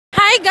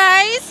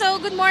guys!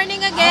 So good morning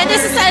again.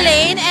 This is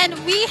Elaine and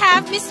we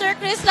have Mr.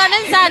 Chris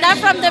Lananzana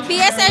from the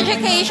BS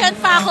Education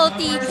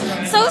faculty.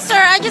 So sir,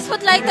 I just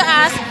would like to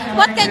ask,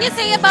 what can you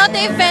say about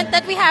the event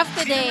that we have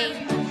today?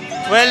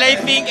 Well,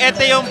 I think ito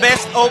yung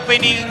best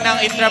opening ng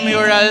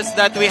Intramurals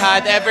that we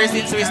had ever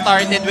since we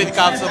started with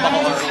CvSU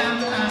Bacoor.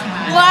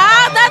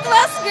 Wow, that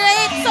was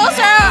great! So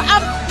sir,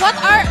 what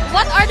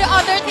are the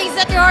other things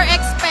that you're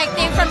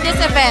expecting from this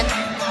event?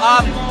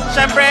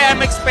 Siyempre,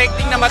 I'm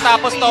expecting na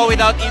matapos to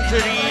without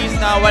injuries,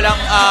 na walang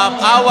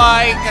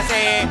away,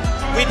 kasi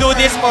we do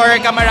this for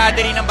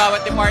camaraderie ng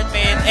bawat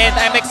department, and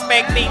I'm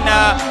expecting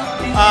na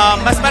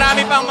mas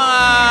marami pang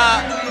mga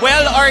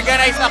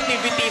well-organized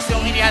activities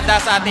yung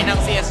inihanda sa atin ng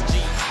CSG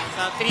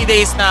sa 3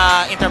 days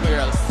na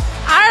Intramurals.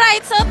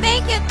 Alright, so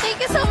thank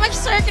you so much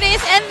Sir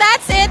Chris, and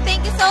that's it.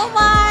 Thank you so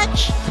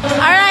much.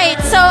 Alright,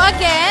 so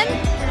again,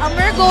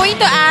 we're going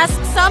to ask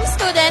some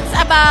students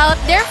about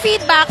their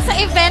feedback sa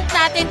event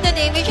natin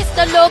today, which is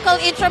the local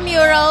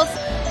Intramurals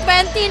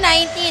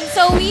 2019.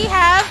 So we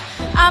have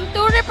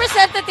two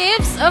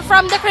representatives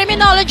from the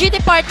criminology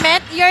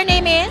department. Your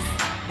name is?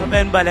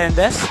 Ben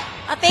Balendez.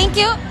 Thank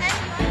you.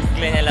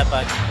 Glenn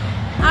Helapag.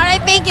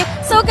 Alright, thank you.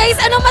 So guys,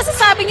 anong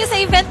masasabi niyo sa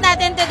event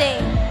natin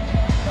today?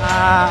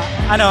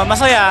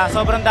 Masaya.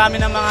 Sobrang dami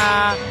ng mga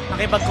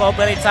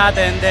nakipag-cooperate sa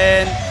atin.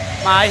 Then,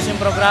 maayos yung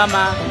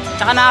programa.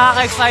 Tsaka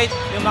nakaka-excite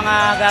yung mga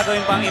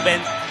gagawin pang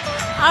event.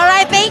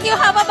 Alright, thank you.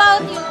 How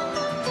about you?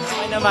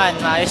 Okay naman.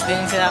 Maayos din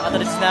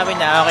katulad sinabi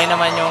niya. Okay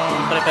naman yung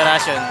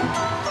preparation.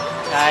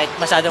 Kahit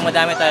masyadong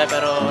madami tayo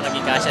pero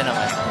naging-kasya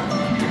naman.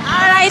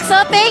 Alright, so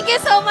thank you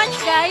so much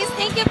guys.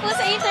 Thank you po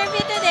sa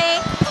interview today.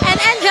 And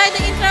enjoy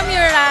the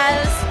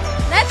Intramurals.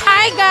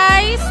 Hi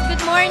guys.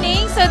 Good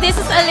morning. So this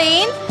is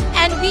Elaine.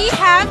 And we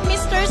have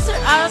Mr.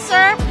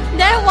 Sir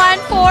Dewan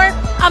for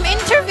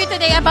interview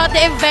today about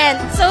the event.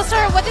 So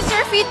sir, what is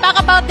your feedback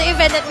about the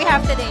event that we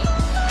have today?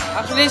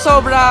 Actually,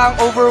 sobrang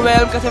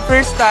overwhelmed kasi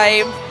first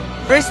time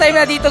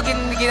na dito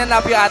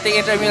ginanap yung ating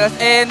Intramurals,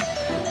 and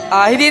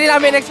hindi rin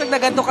namin expect na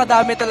ganito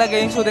kadami talaga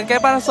yung student.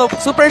 Kaya parang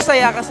super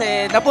saya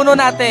kasi napuno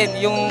natin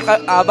yung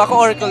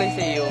Bacoor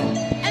City.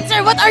 And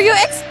sir, what are you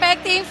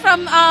expecting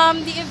from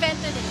the event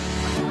today?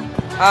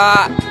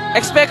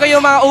 Expect ko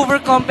yung mga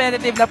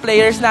over-competitive na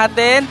players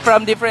natin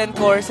from different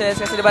courses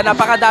kasi diba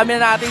napakadami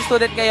na nating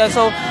student ngayon.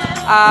 So,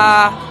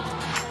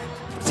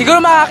 siguro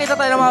makakita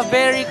tayo ng mga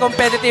very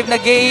competitive na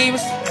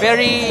games,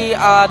 very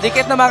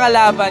dikit na mga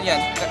laban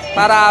yan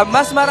para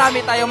mas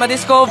marami tayong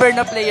ma-discover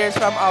na players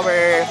from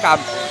our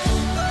campus.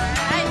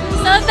 Alright,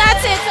 so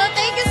that's it. So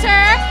thank you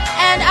sir,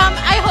 and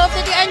I hope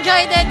that you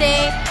enjoy the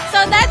day.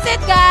 So that's it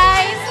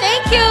guys.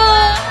 Thank you!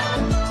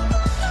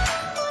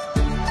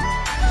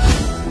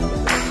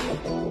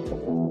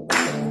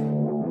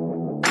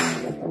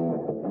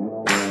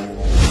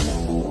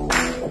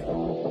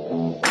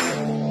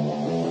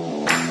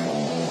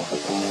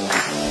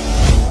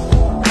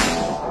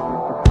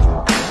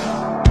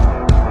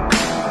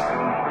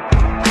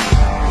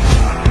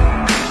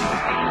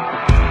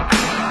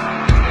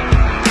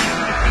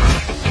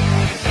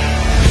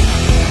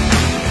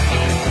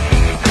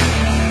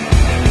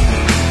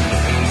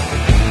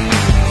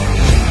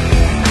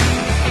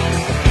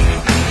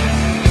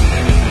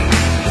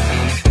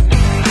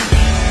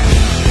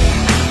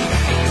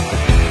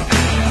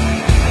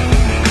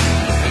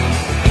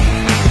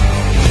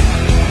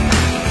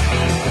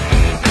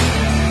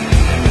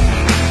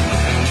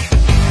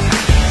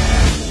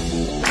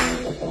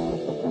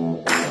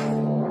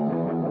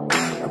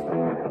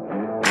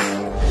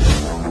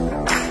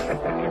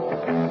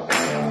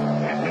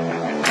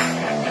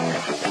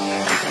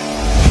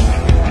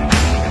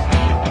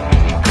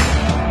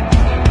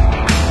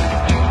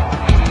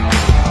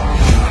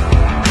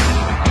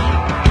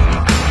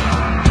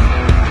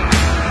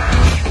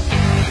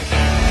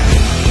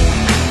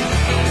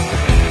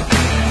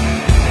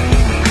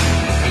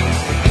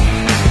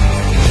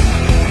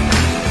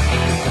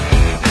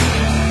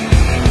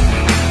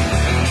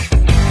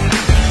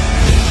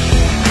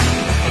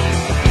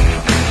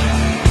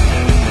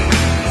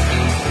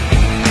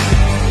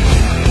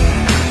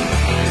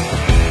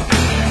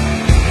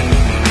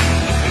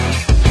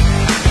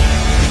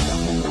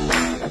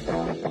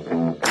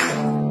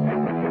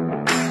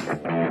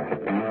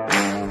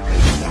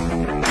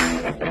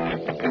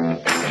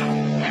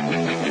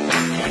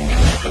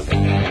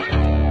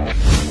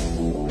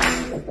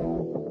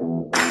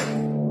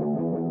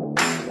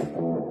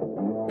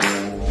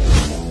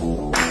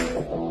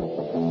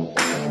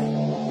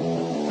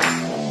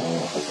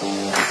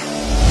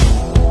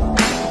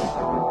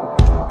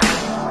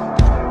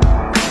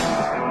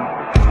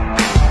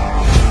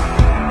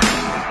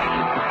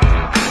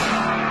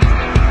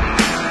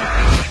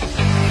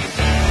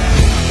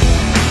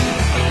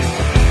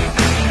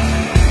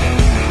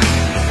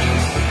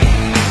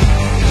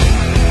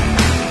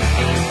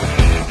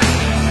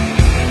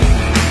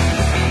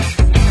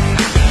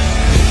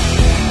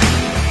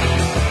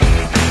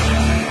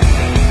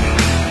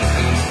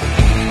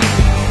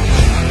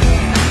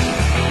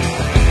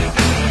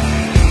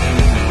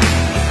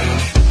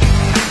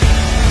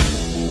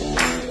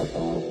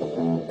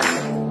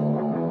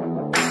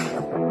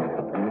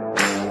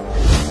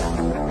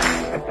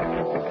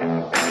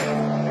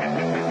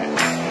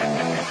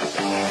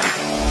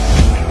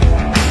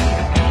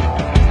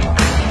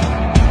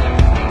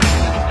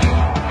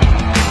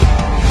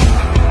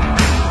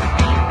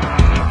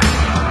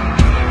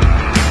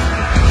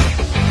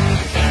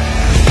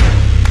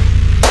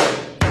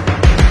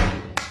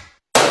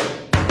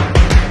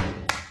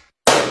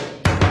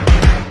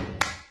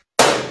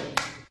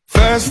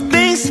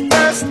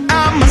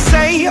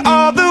 say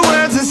all the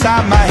words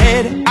inside my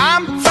head.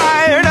 I'm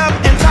fired up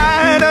and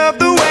tired of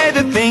the way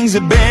that things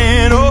have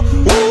been. Oh,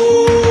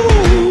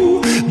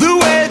 ooh, the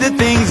way that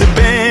things have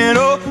been.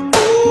 Oh,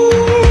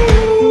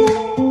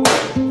 ooh.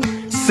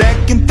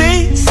 Second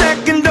thing,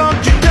 second,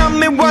 don't you tell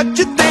me what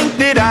you think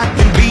that I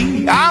can be.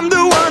 I'm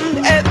the one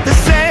at the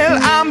sail,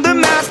 I'm the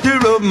master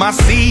of my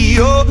sea.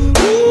 Oh,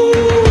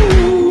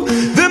 ooh,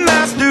 the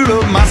master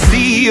of my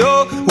sea. Oh,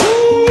 ooh.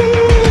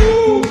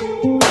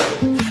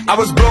 I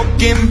was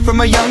broken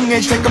from a young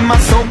age, taking my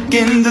soak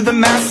into the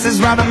masses,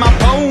 writing my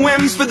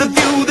poems for the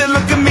few that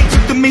look at me,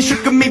 took to me,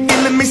 shook at me,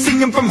 feeling me,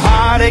 singing from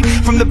heartache,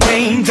 from the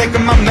pain,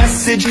 taking my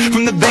message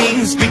from the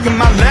veins, speaking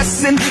my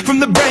lesson from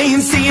the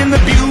brain, seeing the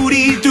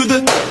beauty through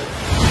the...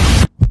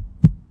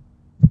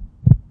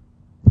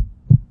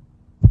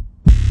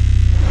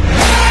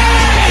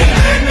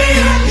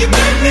 You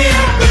make me a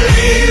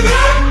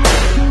believer,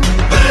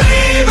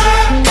 believer.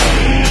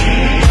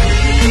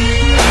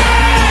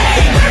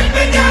 You make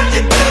me down,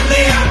 you build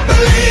me a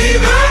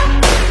believer,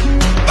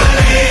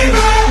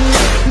 believer.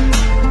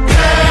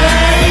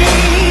 Hey,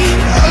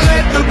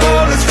 let the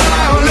bullets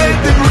fly, let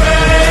them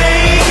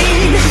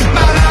rain.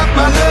 My life,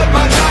 my love,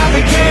 my drive,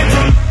 it came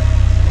from.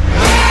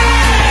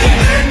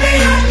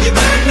 You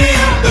make me a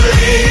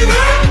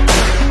believer,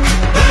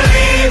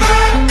 believer.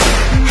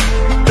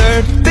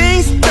 Third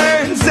things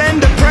third, send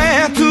a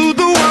prayer to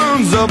the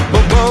ones up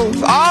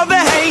above. All the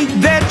hate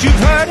that you've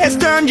heard has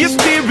turned your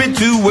spirit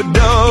to a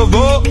dove.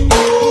 Oh,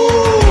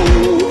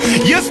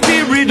 ooh, your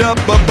spirit up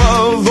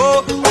above.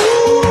 Oh,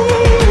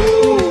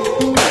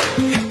 ooh.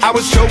 I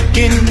was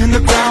choking in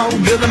the crowd,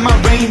 building my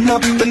rain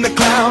up in the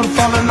cloud,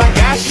 falling like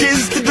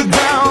ashes to the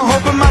ground,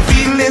 hoping my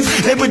feelings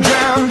they would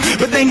drown,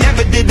 but they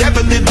never did.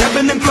 Ever lived,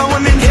 ebbing and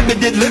flowing,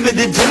 inhibited,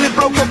 limited, till it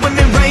broke up when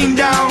it rained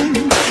down.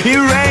 It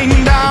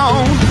rained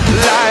down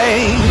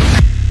like.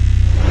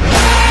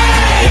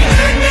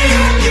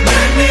 You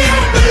make me a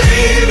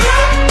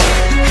believer,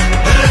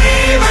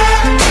 believer.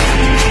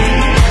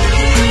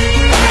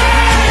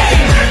 You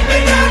make me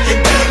down, you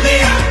build me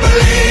a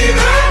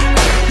believer,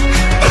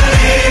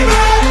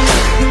 believer.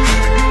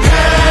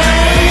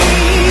 Hey,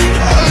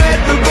 let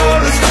the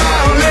bullets fly,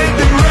 let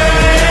them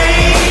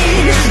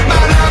rain.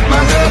 My life, my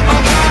love, my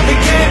life, it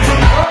came from.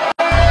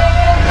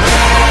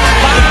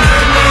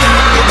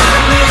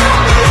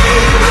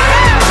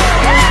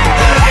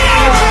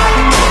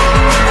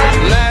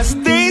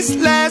 Last days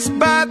last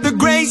by the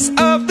grace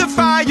of the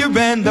fire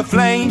and the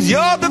flames.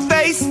 You're the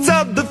face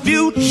of the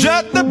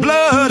future, the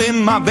blood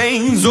in my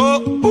veins.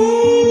 Oh,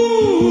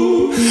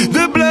 ooh,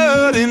 the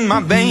blood in my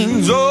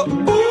veins. Oh,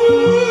 ooh.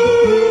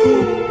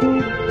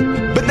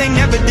 But they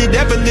never did,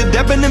 ever lived,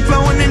 ebbing and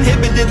flowing,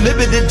 inhibited,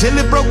 limited, till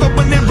it broke up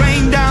when it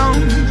rained down.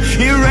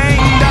 It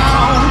rained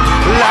down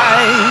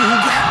like.